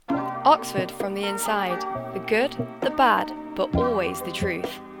Oxford from the inside. The good, the bad, but always the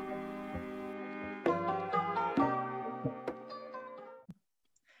truth.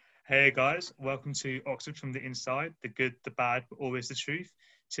 Hey guys, welcome to Oxford from the inside. The good, the bad, but always the truth.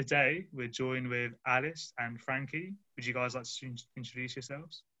 Today we're joined with Alice and Frankie. Would you guys like to introduce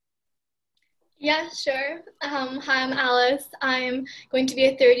yourselves? Yeah, sure. Hi, I'm Alice. I'm going to be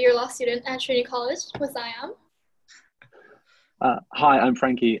a third-year law student at Trinity College with Siam. Hi, I'm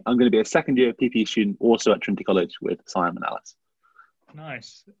Frankie. I'm going to be a second-year PPE student also at Trinity College with Siam and Alice.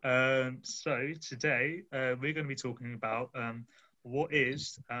 Nice. So today we're going to be talking about what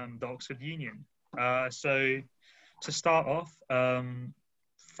is the Oxford Union. So to start off,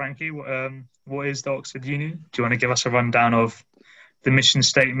 Frankie, what is the Oxford Union? Do you want to give us a rundown of the mission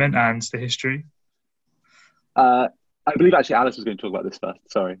statement and the history? I believe actually Alice was going to talk about this first.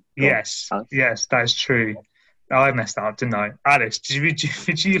 Sorry. Yes, that is true. I messed that up, didn't I? Alice,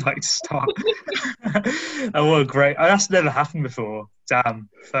 would you like to start? Oh, what a great... Oh, that's never happened before. Damn,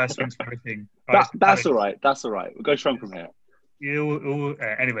 first one for everything. That's all right. That's all right. We'll go strong from here.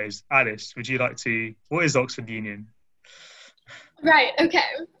 Anyways, Alice, would you like to... What is Oxford Union? Right, okay.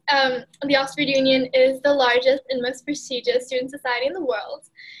 The Oxford Union is the largest and most prestigious student society in the world.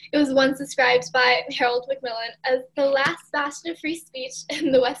 It was once described by Harold Macmillan as the last bastion of free speech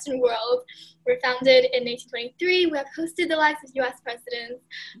in the Western world. We were founded in 1923. We have hosted the lives of U.S. presidents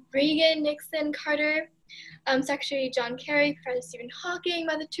Reagan, Nixon, Carter, Secretary John Kerry, Professor Stephen Hawking,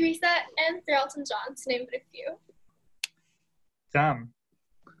 Mother Teresa, and Sir Elton John, to name but a few. Damn.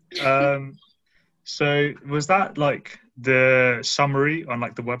 So was that like the summary on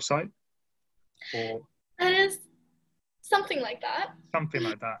like the website? Or that is something like that. Something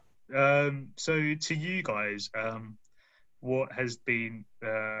like that. So to you guys, what has been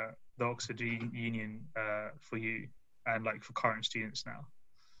the Oxford Union for you and like for current students now?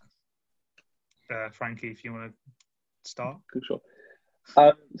 Frankie, if you want to start. Sure.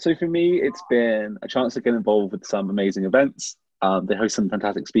 So for me, it's been a chance to get involved with some amazing events. They host some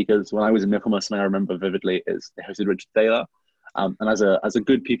fantastic speakers. When I was in Michaelmas, and I remember vividly, is they hosted Richard Thaler. And as a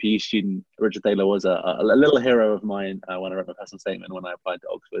good PPE student, Richard Thaler was a little hero of mine when I wrote my personal statement when I applied to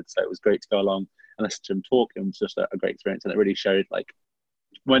Oxford. So it was great to go along and listen to him talk. It was just a great experience, and it really showed, like,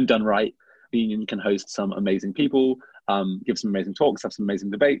 when done right, the union can host some amazing people, give some amazing talks, have some amazing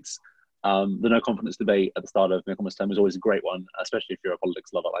debates. The no confidence debate at the start of Michaelmas term is always a great one, especially if you're a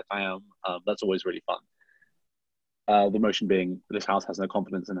politics lover like I am. That's always really fun. The motion being, this House has no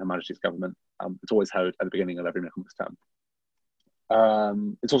confidence in Her Majesty's government. It's always held at the beginning of every Michaelmas term.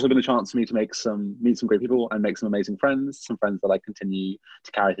 It's also been a chance for me to meet some great people and make some amazing friends, some friends that I continue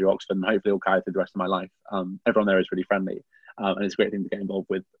to carry through Oxford and hopefully will carry through the rest of my life. Everyone there is really friendly, and it's a great thing to get involved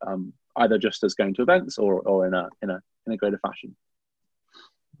with, either just as going to events or in a greater fashion.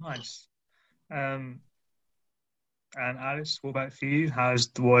 Nice. And Alice, what about for you?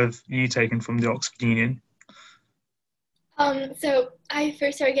 What have you taken from the Oxford Union? So I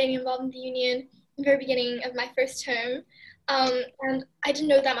first started getting involved in the union in the very beginning of my first term. And I didn't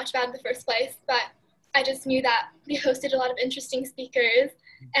know that much about it in the first place, but I just knew that we hosted a lot of interesting speakers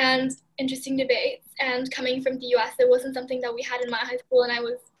and interesting debates. And coming from the US, it wasn't something that we had in my high school. And I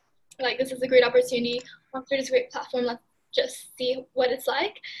was like, this is a great opportunity. Oxford is a great platform. Let's just see what it's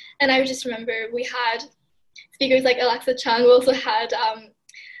like. And I just remember we had speakers like Alexa Chung. We also had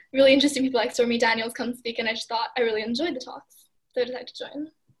really interesting people like Stormy Daniels come speak, and I just thought I really enjoyed the talks, so I decided to join.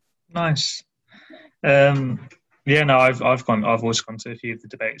 Nice. Yeah, no, I've always gone to a few of the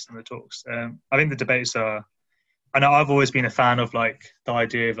debates and the talks. I think the debates are... I know I've always been a fan of like the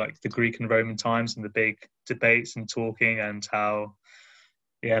idea of like the Greek and Roman times and the big debates and talking, and how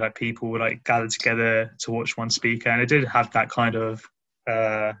like people would like gather together to watch one speaker, and it did have that kind of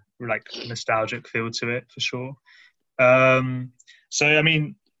like nostalgic feel to it for sure. So I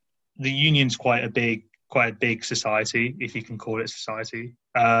mean, the union's quite a big society, if you can call it society.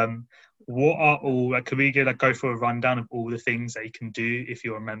 What are all, like, could we go for a rundown of all the things that you can do if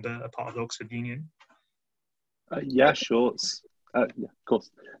you're a member, a part of the Oxford Union? Yeah, sure. Yeah, of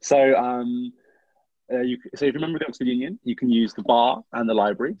course. So if you remember the Oxford Union, you can use the bar and the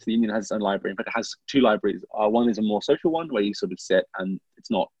library. So the union has its own library. In fact, it has two libraries. One is a more social one where you sort of sit and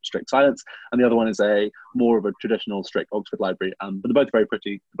it's not strict silence. And the other one is a more of a traditional strict Oxford library. But they're both very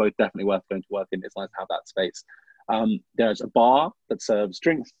pretty. They're both definitely worth going to work in. It's nice to have that space. There's a bar that serves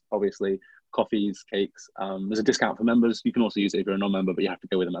drinks, obviously, coffees, cakes. There's a discount for members. You can also use it if you're a non-member, but you have to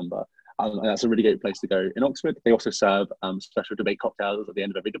go with a member. And that's a really great place to go in Oxford. They also serve special debate cocktails at the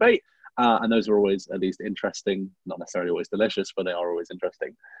end of every debate. And those are always at least interesting, not necessarily always delicious, but they are always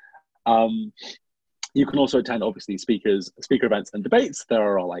interesting. You can also attend, obviously, speaker events and debates.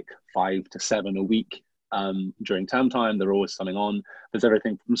 There are like 5 to 7 a week during term time. There are always something on. There's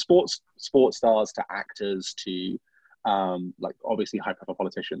everything from sports stars to actors to like obviously high profile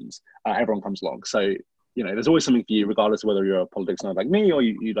politicians. Everyone comes along. So, there's always something for you, regardless of whether you're a politics nerd like me or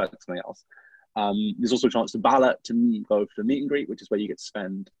you like something else. There's also a chance to ballot, go for the meet and greet, which is where you get to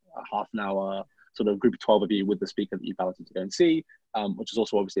spend half an hour, sort of group of 12 of you with the speaker that you balloted to go and see, which is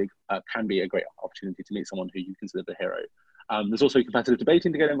also obviously can be a great opportunity to meet someone who you consider the hero. There's also competitive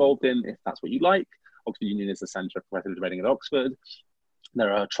debating to get involved in, if that's what you like. Oxford Union is the centre of competitive debating at Oxford.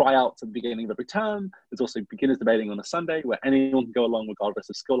 There are tryouts at the beginning of every term. There's also beginners debating on a Sunday where anyone can go along regardless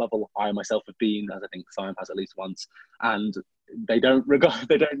of skill level. I myself have been, as I think Siam has at least once, and you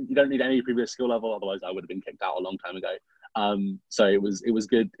don't need any previous skill level, otherwise I would have been kicked out a long time ago. So it was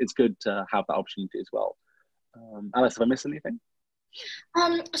good. It's good to have that opportunity as well. Alice, have I missed anything?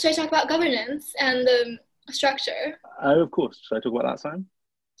 Should I talk about governance and the structure? Oh, of course. Should I talk about that, Simon?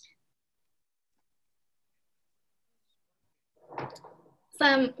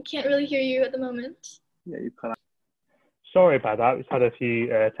 Sam, can't really hear you at the moment. Yeah, you cut out. Sorry about that. We've had a few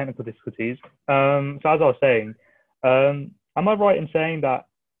technical difficulties. So as I was saying, am I right in saying that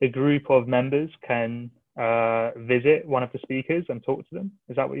a group of members can visit one of the speakers and talk to them?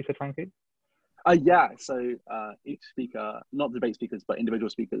 Is that what you said, Frankie? Yeah, so each speaker, not debate speakers, but individual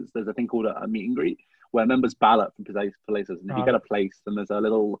speakers, there's a thing called a meet and greet where members ballot for places. And if you get a place, then there's a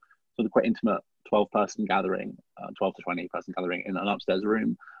little sort of quite intimate 12-person gathering, 12 to 20-person gathering in an upstairs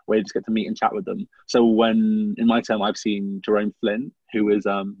room where you just get to meet and chat with them. So in my term, I've seen Jerome Flynn, who he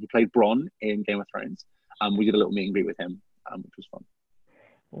played Bronn in Game of Thrones. We did a little meet and greet with him, which was fun.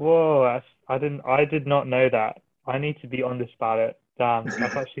 Whoa, I did not know that. I need to be on this ballot. Damn,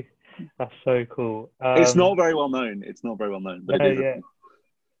 that's so cool. It's not very well known. But it is.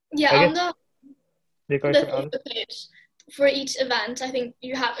 Yeah, on the Facebook page for each event, I think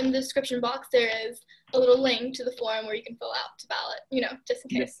you have in the description box, there is a little link to the form where you can fill out to ballot, just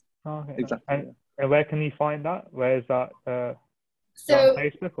in case. Yeah. Okay. Exactly. And where can you find that? Where is that? So on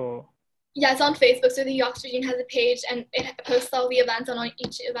Facebook or? Yeah, it's on Facebook. So the Oxford Union has a page and it posts all the events, and on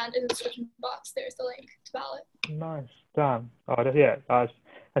each event in the description box, there's the link to ballot. Nice. Damn. Oh, yeah,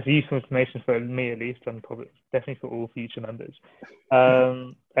 that's useful information for me at least, and probably definitely for all future members.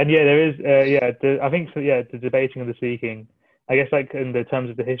 And yeah, there is I think so, the debating and the speaking, I guess, like in the terms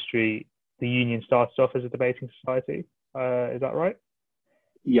of the history, the union started off as a debating society. Is that right?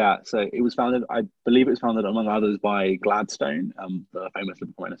 Yeah, so it was founded, I believe it was founded among others by Gladstone, the famous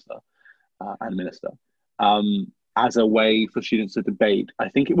Liberal Prime Minister and Minister, as a way for students to debate. I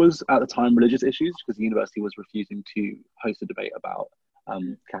think it was at the time religious issues, because the university was refusing to host a debate about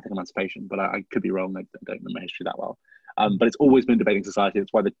Catholic emancipation, but I could be wrong. I don't remember history that well. But it's always been a debating society.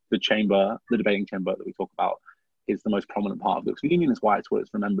 That's why the debating chamber that we talk about is the most prominent part of the Oxford Union, is why it's what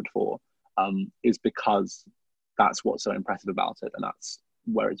it's remembered for, is because that's what's so impressive about it, and that's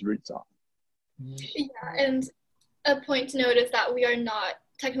where its roots are. Yeah, and a point to note is that we are not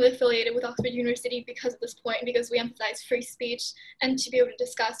technically affiliated with Oxford University because of this point, because we emphasize free speech and to be able to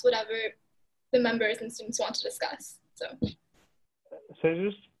discuss whatever the members and students want to discuss. So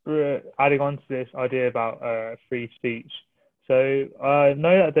just adding on to this idea about free speech. So I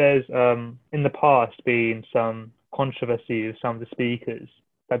know that there's in the past been some controversy with some of the speakers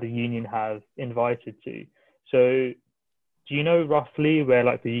that the union have invited to. So do you know roughly where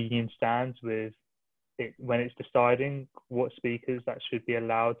like the union stands with it when it's deciding what speakers that should be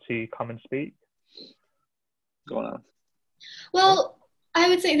allowed to come and speak? Go on, Alice. Well, I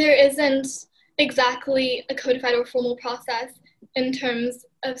would say there isn't exactly a codified or formal process in terms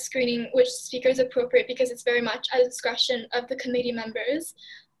of screening which speaker is appropriate, because it's very much at the discretion of the committee members.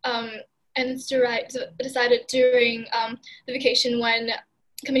 And it's decided during the vacation when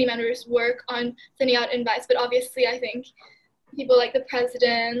committee members work on sending out invites. But obviously, I think people like the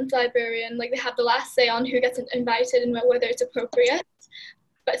president, librarian, like they have the last say on who gets invited and whether it's appropriate.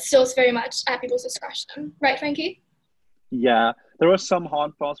 But still, it's very much at people's discretion. Right, Frankie? Yeah, there are some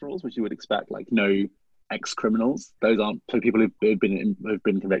hard fast rules which you would expect, like no ex-criminals. Those aren't, so people who've been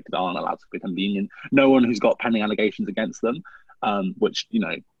convicted aren't allowed to become the union. No one who's got pending allegations against them, which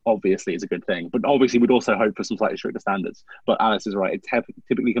obviously is a good thing. But obviously, we'd also hope for some slightly stricter standards. But Alice is right; it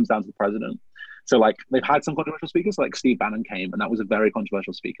typically comes down to the president. So, like, they've had some controversial speakers, like Steve Bannon came, and that was a very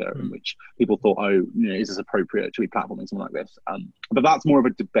controversial speaker in which people thought, is this appropriate? Should we platforming something like this? But that's more of a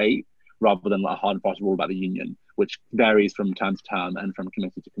debate rather than like a hard and fast rule about the union, which varies from term to term and from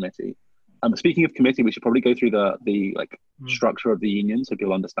committee to committee. Speaking of committee, we should probably go through the structure of the union so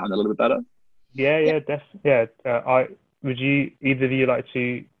people understand a little bit better. Would you either of you like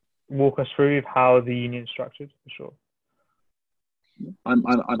to walk us through how the union's structured, for sure? I'm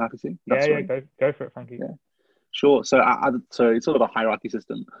happy to. Go for it, Frankie. Yeah. Sure. So it's sort of a hierarchy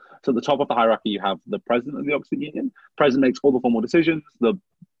system. So at the top of the hierarchy, you have the president of the Oxford Union. President makes all the formal decisions.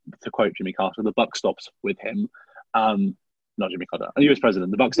 To quote Jimmy Carter, the buck stops with him. Not Jimmy Carter, a US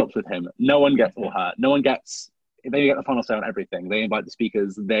president. The buck stops with him. No one gets or her. No one gets. They get the final say on everything. They invite the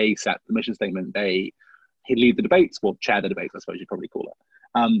speakers. They set the mission statement. He'd lead the debates, well, chair the debates, I suppose you'd probably call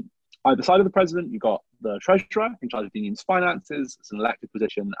it. Either side of the president, you've got the treasurer in charge of the union's finances. It's an elected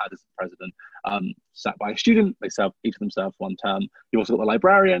position, as is the president, set by a student. Each of them serve one term. You've also got the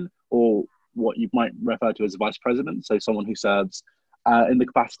librarian, or what you might refer to as a vice president. So someone who serves in the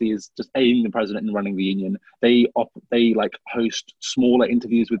capacity is just aiding the president in running the union. They host smaller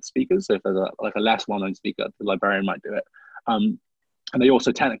interviews with speakers. So if there's a less well-known speaker, the librarian might do it. And they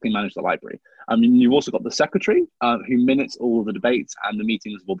also technically manage the library. You've also got the secretary, who minutes all of the debates and the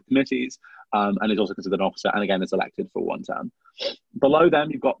meetings of all the committees, and is also considered an officer, and again is elected for one term. Below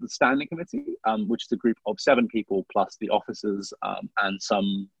them, you've got the standing committee, which is a group of 7 people plus the officers and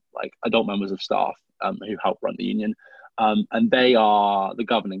some adult members of staff who help run the union, and they are the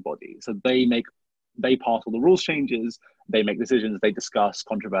governing body. So they pass all the rules changes, they make decisions, they discuss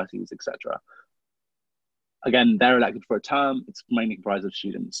controversies, etc. Again, they're elected for a term. It's mainly comprised of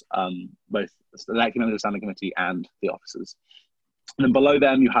students, both the elected members of the standing committee and the officers. And then below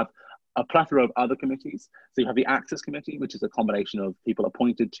them, you have a plethora of other committees. So you have the Access Committee, which is a combination of people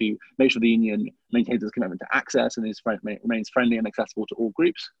appointed to make sure the union maintains its commitment to access and remains friendly and accessible to all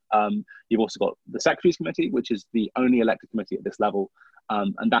groups. You've also got the Secretaries Committee, which is the only elected committee at this level.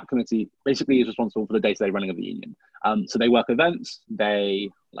 And that committee basically is responsible for the day-to-day running of the union. So they work events,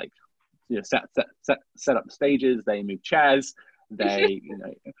 they set up stages, they move chairs, they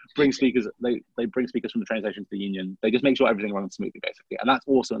bring speakers, they bring speakers from the train station to the union. They just make sure everything runs smoothly, basically. And that's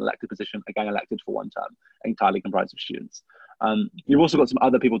also an elected position, again elected for one term, entirely comprised of students. You've also got some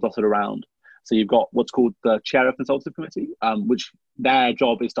other people dotted around. So you've got what's called the Chair of Consultative Committee, which their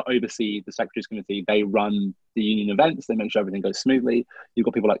job is to oversee the Secretaries Committee. They run the union events, they make sure everything goes smoothly. You've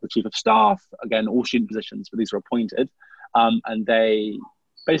got people like the Chief of Staff, again, all student positions, but these are appointed. And they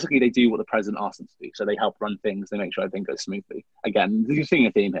do what the president asks them to do. So they help run things, they make sure everything goes smoothly. Again, you're seeing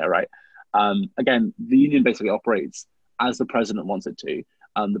a theme here, right? Again, the union basically operates as the president wants it to.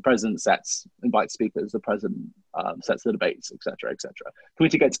 The president invites speakers, the president sets the debates, etc., etc.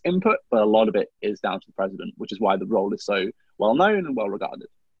 Committee gets input, but a lot of it is down to the president, which is why the role is so well known and well regarded.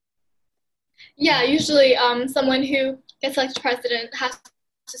 Yeah, usually someone who gets elected president has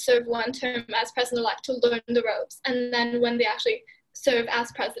to serve one term as president-elect to learn the ropes, and then when they actually serve as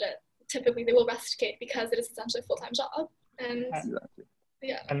president, typically they will rusticate because it is essentially a full-time job. And exactly.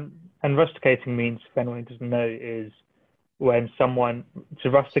 Yeah. And rusticating means, if anyone doesn't know, is when to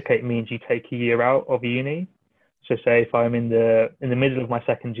rusticate means you take a year out of uni. So say if I'm in the middle of my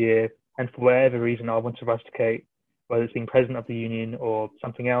second year and for whatever reason I want to rusticate, whether it's being president of the union or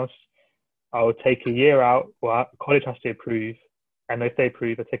something else, I will take a year out. Well, college has to approve, and if they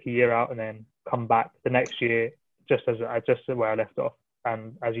approve, I take a year out and then come back the next year just where I left off.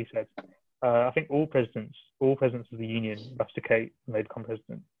 And as you said, I think all presidents of the union rusticate when they become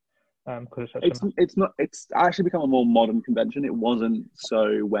president. It's actually become a more modern convention. It wasn't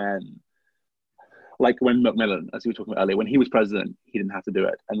so when Macmillan, as we were talking about earlier, when he was president, he didn't have to do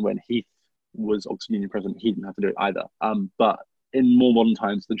it, and when Heath was Oxford Union president, he didn't have to do it either. But in more modern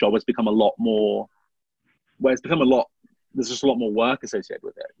times, the job has become a lot more. There's just a lot more work associated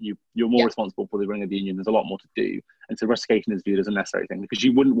with it. You're more responsible for the running of the union. There's a lot more to do, and so rustication is viewed as a necessary thing because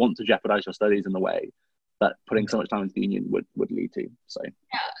you wouldn't want to jeopardize your studies in the way that putting so much time into the union would lead to. So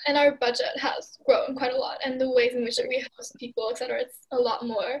yeah, and our budget has grown quite a lot, and the ways in which we host people, etc. It's a lot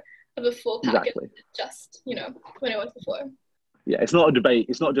more of a full package than just when it was before. Yeah, it's not a debate.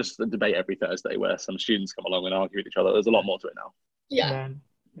 It's not just a debate every Thursday where some students come along and argue with each other. There's a lot more to it now. Yeah,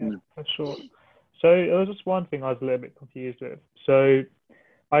 for sure. So there was just one thing I was a little bit confused with. So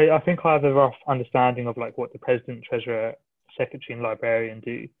I think I have a rough understanding of what the president, treasurer, secretary, and librarian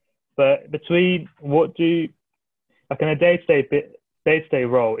do. But between in a day-to-day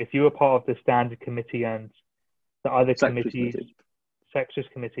role, if you were part of the standing committee and the other committees, secretaries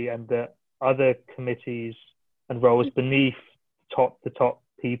committee, and the other committees and roles beneath the top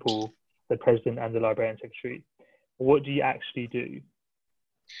people, the president and the librarian secretary, what do you actually do?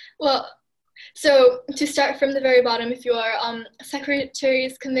 Well, so to start from the very bottom, if you are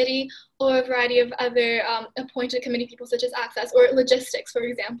secretaries committee or a variety of other appointed committee people such as access or logistics, for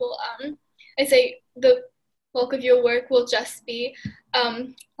example, I say the bulk of your work will just be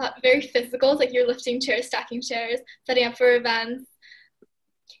very physical, like you're lifting chairs, stacking chairs, setting up for events.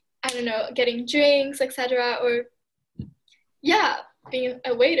 I don't know, getting drinks, etc., or yeah, being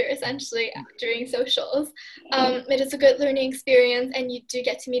a waiter essentially during socials. It is a good learning experience, and you do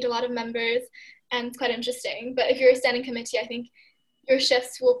get to meet a lot of members, and it's quite interesting. But if you're a standing committee, I think your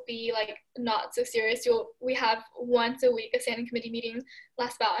shifts will be like not so serious. We have once a week a standing committee meeting,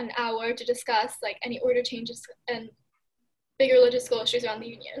 lasts about an hour, to discuss like any order changes and bigger logistical issues around the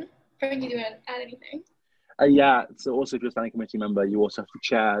union. Frankie, do you want to add anything? Yeah, so also if you're a standing committee member, you also have to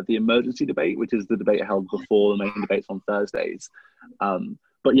chair the emergency debate, which is the debate held before the main debates on Thursdays.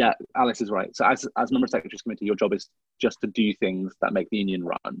 But yeah, Alice is right. So as member of Secretary's Committee, your job is just to do things that make the union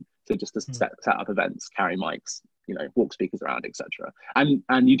run. So just to set up events, carry mics, walk speakers around, etc.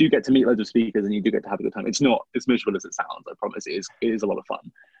 And you do get to meet loads of speakers, and you do get to have a good time. It's not as miserable as it sounds, I promise. It is a lot of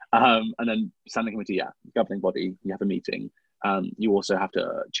fun. And then standing committee, yeah, governing body, you have a meeting. You also have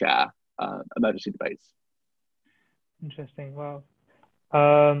to chair emergency debates. Interesting. Wow.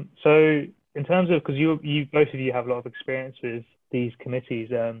 So in terms of, because you both of you have a lot of experience with these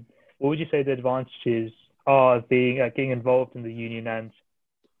committees, what would you say the advantages are being getting involved in the union and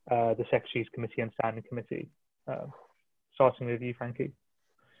the Secretary's Committee and Standing Committee? Starting with you, Frankie.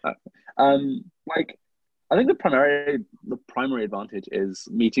 I think the primary advantage is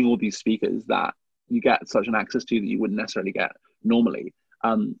meeting all these speakers that you get such an access to that you wouldn't necessarily get normally.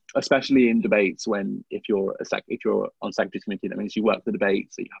 Especially in debates, when if you're on Secretary's Committee, that means you work the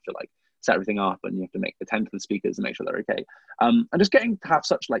debate, so you have to set everything up, and you have to attend to the speakers and make sure they're okay. And just getting to have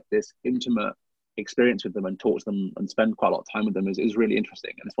such this intimate experience with them and talk to them and spend quite a lot of time with them is really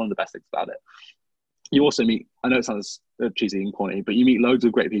interesting, and it's one of the best things about it. You also meet, I know it sounds cheesy and corny, but you meet loads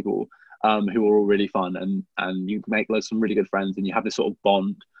of great people who are all really fun, and you make some really good friends, and you have this sort of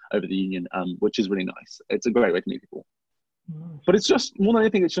bond over the union, which is really nice. It's a great way to meet people. But it's just, more than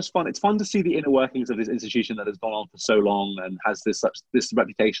anything, it's just fun. It's fun to see the inner workings of this institution that has gone on for so long and has this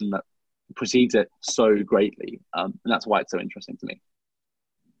reputation that precedes it so greatly. And that's why it's so interesting to me.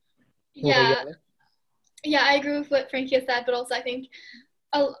 Yeah, I agree with what Frankie has said, but also I think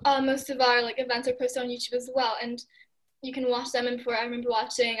most of our events are posted on YouTube as well, and you can watch them. And before, I remember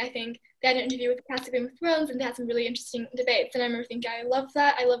watching, I think they had an interview with the cast of Game of Thrones, and they had some really interesting debates, and I remember thinking, I love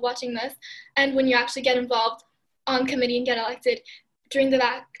that, I love watching this. And when you actually get involved on committee and get elected during the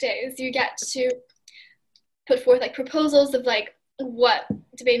back days, you get to put forth proposals of what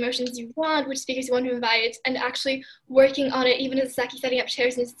debate motions you want, which speakers you want to invite, and actually working on it, even as a Saki, setting up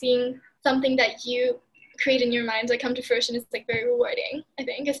chairs and seeing something that you create in your mind come to fruition is very rewarding, I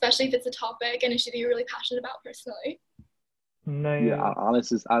think, especially if it's a topic and issue that you're really passionate about personally. Yeah,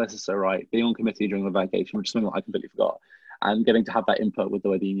 Alice is so right. Being on committee during the vacation, which is something that I completely forgot, and getting to have that input with the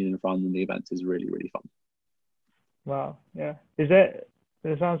way the union runs and the events is really, really fun. Wow, yeah.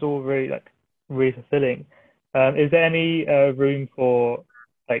 It sounds all really really fulfilling. Is there any room for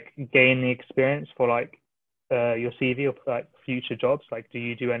gaining experience for your CV or future jobs? Do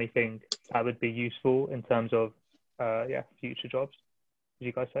you do anything that would be useful in terms of future jobs? Did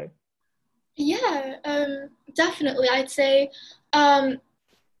you guys say? Yeah, definitely. I'd say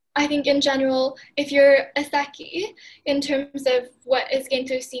I think in general, if you're a Seki, in terms of what is gained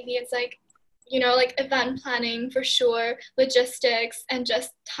through CV, it's event planning for sure, logistics, and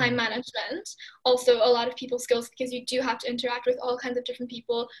just time management. Also a lot of people skills, because you do have to interact with all kinds of different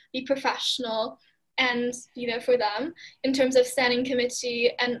people, be professional, and be there for them. In terms of standing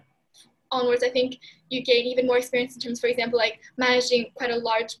committee and onwards, I think you gain even more experience in terms, for example, managing quite a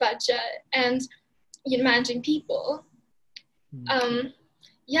large budget and managing people.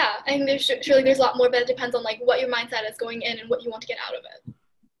 Yeah, I think surely there's a lot more, but it depends on what your mindset is going in and what you want to get out of it.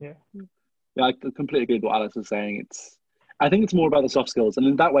 Yeah. Yeah, I completely agree with what Alice was saying. I think it's more about the soft skills, and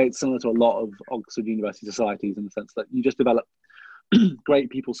in that way, it's similar to a lot of Oxford University societies in the sense that you just develop great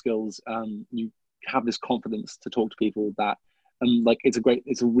people skills. You have this confidence to talk to people that, and it's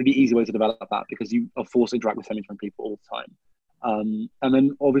a really easy way to develop that because you are forced to interact with so many different people all the time. And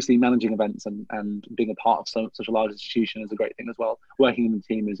then obviously managing events and being a part of such a large institution is a great thing as well. Working in the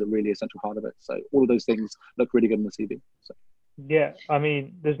team is a really essential part of it. So all of those things look really good in the CV. So. Yeah, I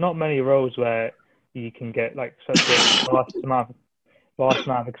mean, there's not many roles where you can get such a vast amount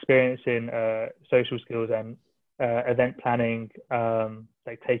of experience in social skills and event planning,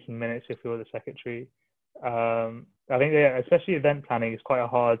 taking minutes if you're the secretary. I think especially event planning is quite a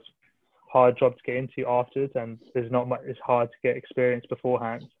hard job to get into afterwards, and there's not much. It's hard to get experience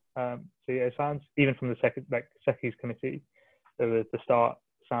beforehand. So yeah, it sounds, even from the Secretary's Committee, the start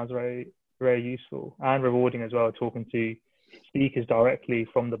sounds very, very useful and rewarding as well, talking to speakers directly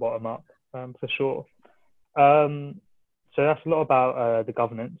from the bottom up, for sure. So that's a lot about the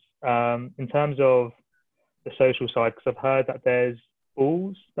governance. In terms of the social side, because I've heard that there's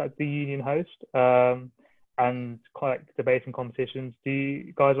balls that the union host, and kind of like debating competitions. Do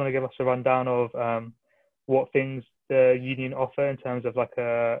you guys want to give us a rundown of what things the union offer in terms of like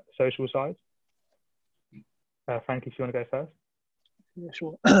a social side? Frankie, if you want to go first. Yeah,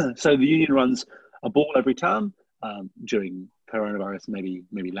 sure. So the union runs a ball every term. During coronavirus,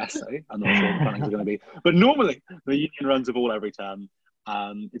 maybe less so. I'm not sure what the plannings are going to be. But normally, the union runs a ball every term.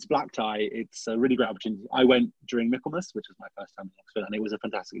 It's black tie. It's a really great opportunity. I went during Michaelmas, which was my first time in Oxford, and it was a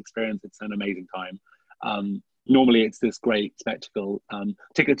fantastic experience. It's an amazing time. Normally, it's this great spectacle.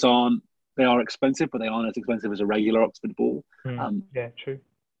 Tickets they are expensive, but they aren't as expensive as a regular Oxford ball. Yeah, true.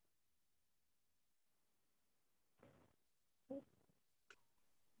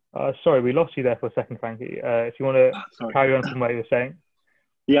 Sorry, we lost you there for a second, Frankie. If you want to carry on from what you were saying.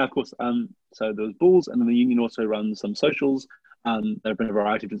 Yeah, of course. So those balls, and then the union also runs some socials. There have been a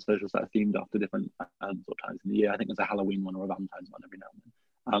variety of different socials that are themed after different sort of times in the year. I think there's a Halloween one or a Valentine's one every now and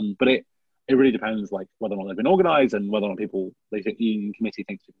then. But it really depends, like whether or not they've been organised and whether or not the union committee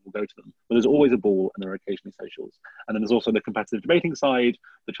thinks people will go to them. But there's always a ball, and there are occasionally socials. And then there's also the competitive debating side,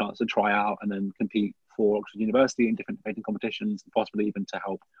 the chance to try out and then compete for Oxford University in different debating competitions, and possibly even to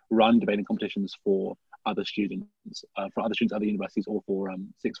help run debating competitions for other students, other universities, or for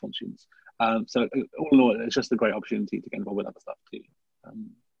sixth form students. So all in all, it's just a great opportunity to get involved with other stuff too.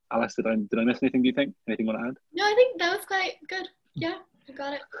 Alice, did I miss anything? Do you think anything you want to add? No, I think that was quite good. Yeah, I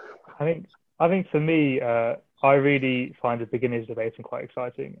got it. I think for me, I really find the beginners debating quite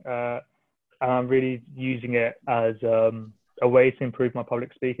exciting, and I'm really using it as a way to improve my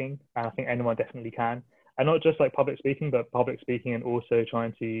public speaking, and I think anyone definitely can, and not just like public speaking, but public speaking and also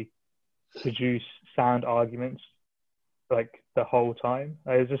trying to produce sound arguments like the whole time.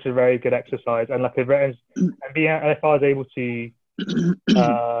 It's just a very good exercise, and like if I was able to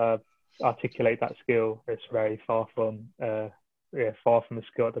articulate that skill, it's very far from a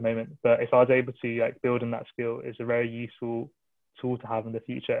skill at the moment. But if I was able to like build on that skill, it's a very useful tool to have in the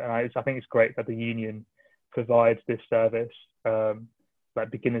future. And I think it's great that the union provides this service,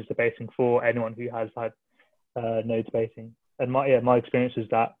 like beginners debating, for anyone who has had no debating. And my experience is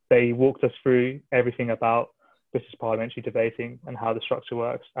that they walked us through everything about British parliamentary debating and how the structure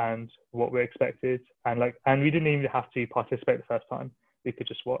works and what we're expected. And we didn't even have to participate the first time. We could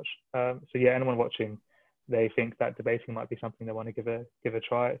just watch. So yeah, anyone watching, they think that debating might be something they want to give a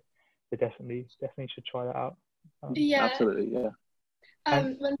try, they definitely should try that out. Yeah, absolutely, yeah.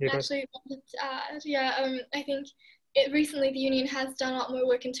 One thing I actually wanted to add, I think recently the union has done a lot more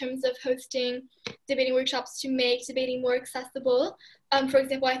work in terms of hosting debating workshops to make debating more accessible. For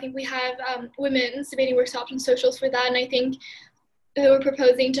example, I think we have women's debating workshops and socials for that, and I think they were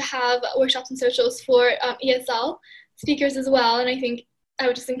proposing to have workshops and socials for ESL speakers as well, and I think I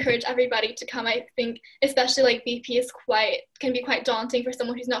would just encourage everybody to come. I think especially like BP can be quite daunting for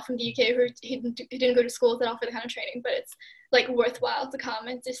someone who's not from the UK, who didn't go to schools that offer the kind of training, but it's like worthwhile to come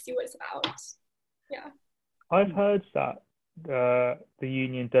and just see what it's about. Yeah. I've heard that the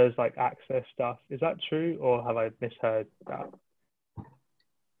union does like access stuff. Is that true, or have I misheard that?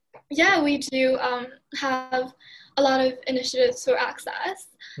 Yeah, we do have a lot of initiatives for access.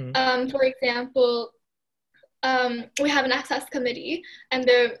 For example, we have an access committee, and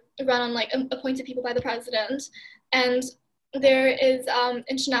they're run on like appointed people by the president. And there is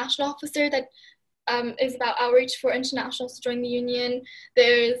international officer that is about outreach for internationals to join the union.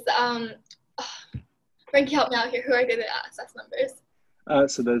 There's Frankie, help me out here. Who are the access members?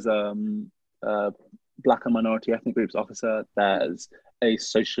 So there's Black and minority ethnic groups officer. There's a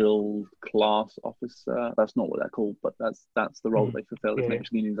social class officer. That's not what they're called, but that's the role that they fulfill, is making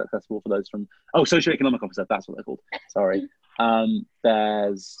unions accessible for those from socioeconomic officer. That's what they're called. Sorry. I'm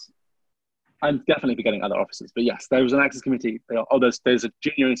definitely forgetting other officers, but yes, there was an access committee. There's a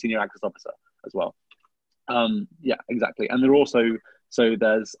junior and senior access officer as well. Yeah, exactly. And there are also, so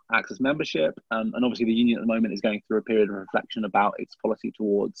there's access membership, and obviously the union at the moment is going through a period of reflection about its policy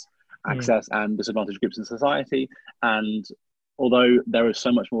towards access and disadvantaged groups in society. And although there is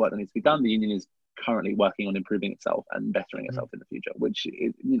so much more work that needs to be done, the union is currently working on improving itself and bettering itself in the future, which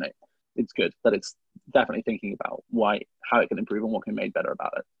is, it's good that it's definitely thinking about how it can improve and what can be made better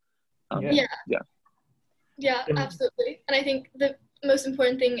about it. Yeah, absolutely. And I think the most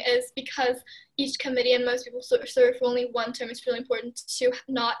important thing is, because each committee and most people serve for only one term, it's really important to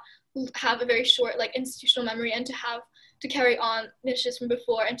not have a very short institutional memory, and to carry on initiatives from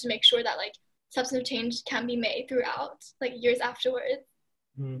before, and to make sure that substantive change can be made throughout years afterwards.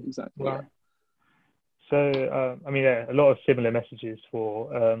 Exactly. Wow. So a lot of similar messages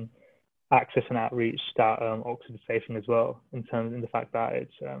for access and outreach that Oxford is facing as well, in the fact that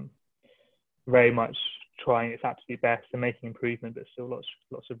it's very much trying its absolute best and making improvement, but still lots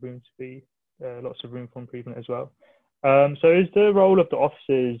of room for improvement as well. So is the role of the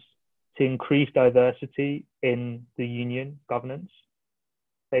officers to increase diversity in the union governance,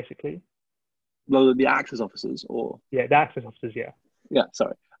 basically? Well, the access officers, or the access officers,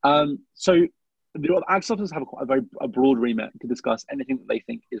 sorry. So the access officers have a broad remit to discuss anything that they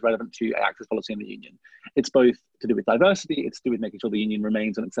think is relevant to an access policy in the union. It's both to do with diversity, it's to do with making sure the union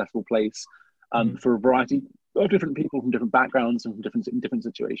remains an accessible place for a variety of different people from different backgrounds and from different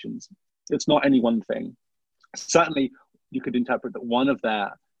situations. It's not any one thing. Certainly, you could interpret that one of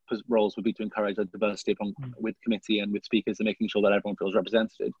their roles would be to encourage a diversity with committee and with speakers and making sure that everyone feels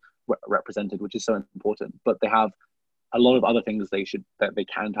represented, which is so important. But they have a lot of other things that they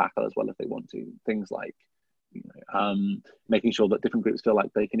can tackle as well if they want to. Things like, making sure that different groups feel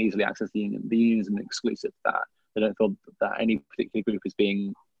like they can easily access the union. The union isn't exclusive. That they don't feel that any particular group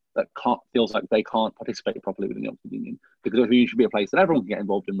feels like they can't participate properly within the Oxford Union, because the union should be a place that everyone can get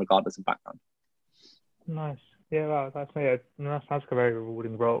involved in, regardless of background. Nice. Yeah, wow, that sounds like a very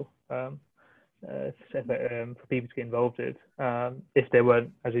rewarding role for people to get involved with, if they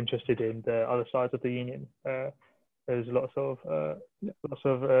weren't as interested in the other sides of the union. There's lots of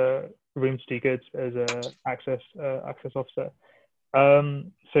room to do good as a access officer.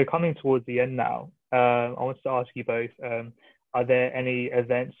 So coming towards the end now, I wanted to ask you both, are there any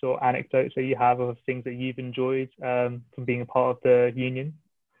events or anecdotes that you have of things that you've enjoyed from being a part of the union?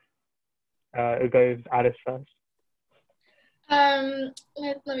 I'll go with Alice first.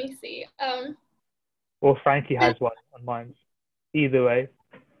 Let me see. Or Frankie has one on mine. Either way.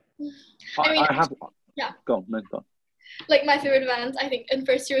 I have. Yeah. Go on. Like, my favorite event, I think, in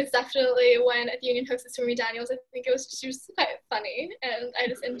first year was definitely when the union hosted Stormy Daniels. I think it was just quite funny, and I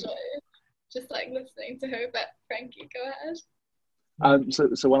just enjoyed just like listening to her. But Frankie, go ahead.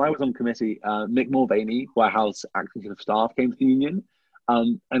 So when I was on committee, Mick Mulvaney, Warehouse Acting Chief of Staff, came to the union,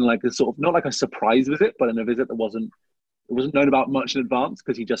 and like a sort of, not like a surprise visit, but in a visit that wasn't known about much in advance,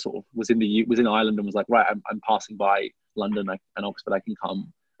 because he just sort of was in Ireland and was like, right, I'm passing by London and Oxford, I can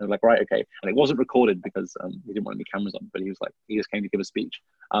come. And I was like, right, okay. And it wasn't recorded because he didn't want any cameras on, but he just came to give a speech.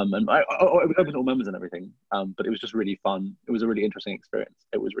 And I was open to all members and everything, but it was just really fun. It was a really interesting experience.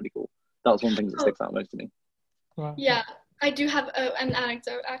 It was really cool. That was one of the things that sticks out most to me. Yeah, I do have an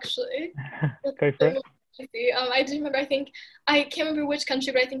anecdote, actually. Go for it. I do remember, I can't remember which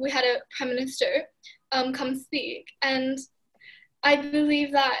country, but I think we had a prime minister come speak, and I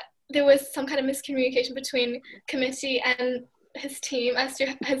believe that there was some kind of miscommunication between committee and his team as to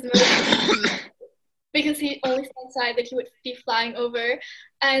his motive, because he only specified that he would be flying over,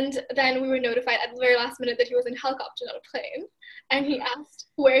 and then we were notified at the very last minute that he was in a helicopter, not a plane, and he asked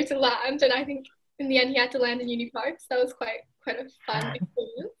where to land, and I think in the end he had to land in Uni Park, so that was quite a fun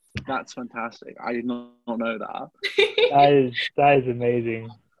experience. That's fantastic. I did not know that. that is amazing.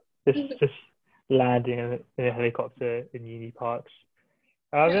 Just landing in a helicopter in Uni Parks.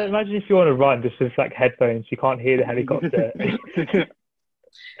 Imagine if you want to run just with like headphones, you can't hear the helicopter.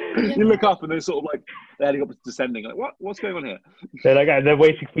 You look up and there's sort of like the helicopter's descending. Like, what's going on here? They're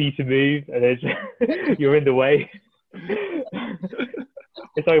waiting for you to move, and you're in the way.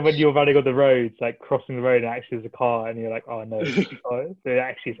 It's like when you're running on the roads, like crossing the road, and actually there's a car, and you're like, oh no, so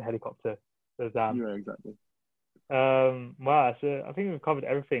actually it's a helicopter. So damn. Yeah, exactly. Wow, so I think we've covered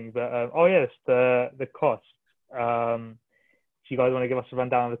everything, but the cost. Do you guys want to give us a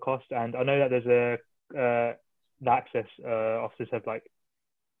rundown of the cost? And I know that there's the access officers have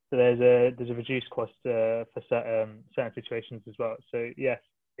there's a reduced cost for certain situations as well. So yes,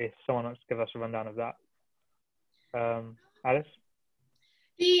 if someone wants to give us a rundown of that. Alice?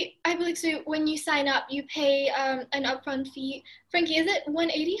 I believe so. When you sign up, you pay an upfront fee. Frankie, is it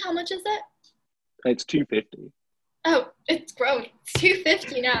 $180? How much is it? It's $250. Oh, it's grown. It's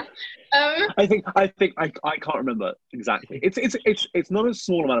 $250 now. I think I can't remember exactly. It's not a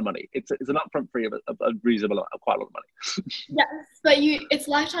small amount of money. It's an upfront fee of a reasonable amount, of quite a lot of money. Yes, but it's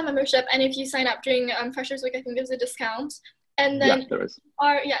lifetime membership, and if you sign up during Freshers Week, I think there's a discount. And then there is.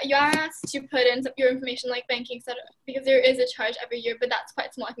 You are asked to put in your information like banking, etc., because there is a charge every year, but that's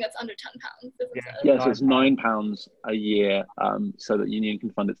quite small. I think that's under £10, isn't it? Yeah, so it's £9 a year, so that union can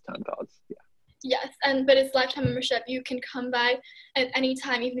fund its term cards. Yeah. Yes, but it's lifetime membership. You can come by at any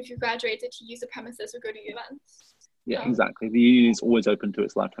time, even if you graduated, to use the premises or go to the events. Yeah, exactly. The union is always open to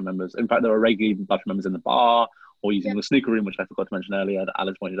its lifetime members. In fact, there are regularly lifetime members in the bar or using the snooker room, which I forgot to mention earlier that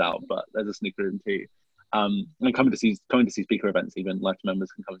Alice pointed out, but there's a snooker room too. And coming to see speaker events, even lifetime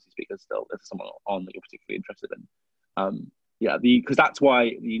members can come and see speakers still if there's someone on that you're particularly interested in. Because that's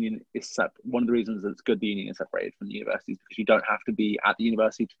why the union is one of the reasons that it's good the union is separated from the universities, because you don't have to be at the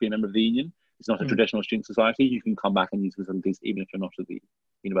university to be a member of the union. it's not a traditional student society, you can come back and use facilities even if you're not at the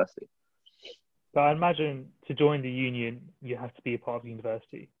university. But I imagine to join the union, you have to be a part of the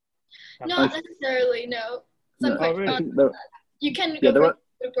university. Not necessarily, no. No, I'm quite really? sure you can go to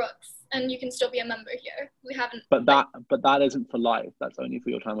Brooks and you can still be a member here. We haven't. But that isn't for life. That's only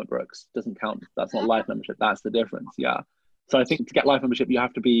for your time at Brooks. Doesn't count. That's not life membership. That's the difference. Yeah. So I think to get life membership, you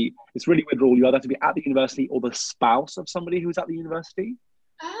have to be. It's really weird rule. You either have to be at the university or the spouse of somebody who's at the university.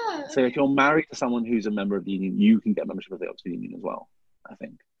 Ah. So if you're married to someone who's a member of the union, you can get membership of the Oxford Union as well, I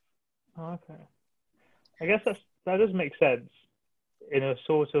think. Oh, okay. I guess that does make sense in a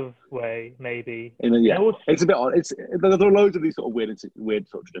sort of way, maybe. It's a bit odd. There are loads of these sort of weird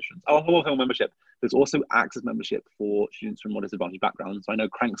sort of traditions. Oh, also membership. There's also access membership for students from more disadvantaged backgrounds. So I know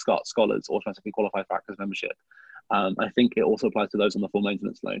Crank scholars automatically qualify for access membership. I think it also applies to those on the full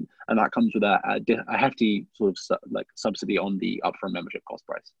maintenance loan, and that comes with a hefty sort of subsidy on the upfront membership cost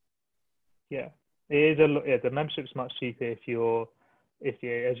price. Yeah, it is the membership's much cheaper if you,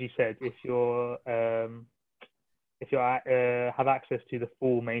 as you said, if you have access to the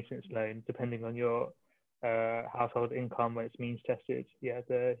full maintenance loan, depending on your household income when it's means tested. Yeah,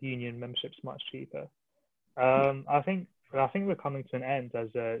 the union membership's much cheaper. I think we're coming to an end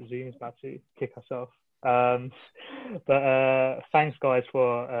as Zoom is about to kick us off. But thanks guys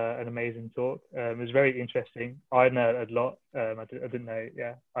for an amazing talk. It was very interesting. I know a lot. I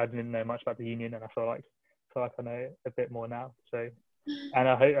didn't know much about the union, and I feel like I know a bit more now. So, and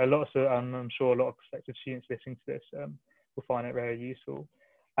I hope I'm sure a lot of prospective students listening to this will find it very useful.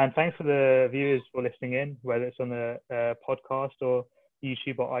 And thanks for the viewers for listening in, whether it's on the podcast or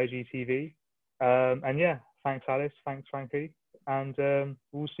YouTube or IGTV. And yeah, thanks Alice, thanks Frankie, and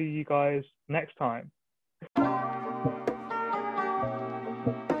we'll see you guys next time.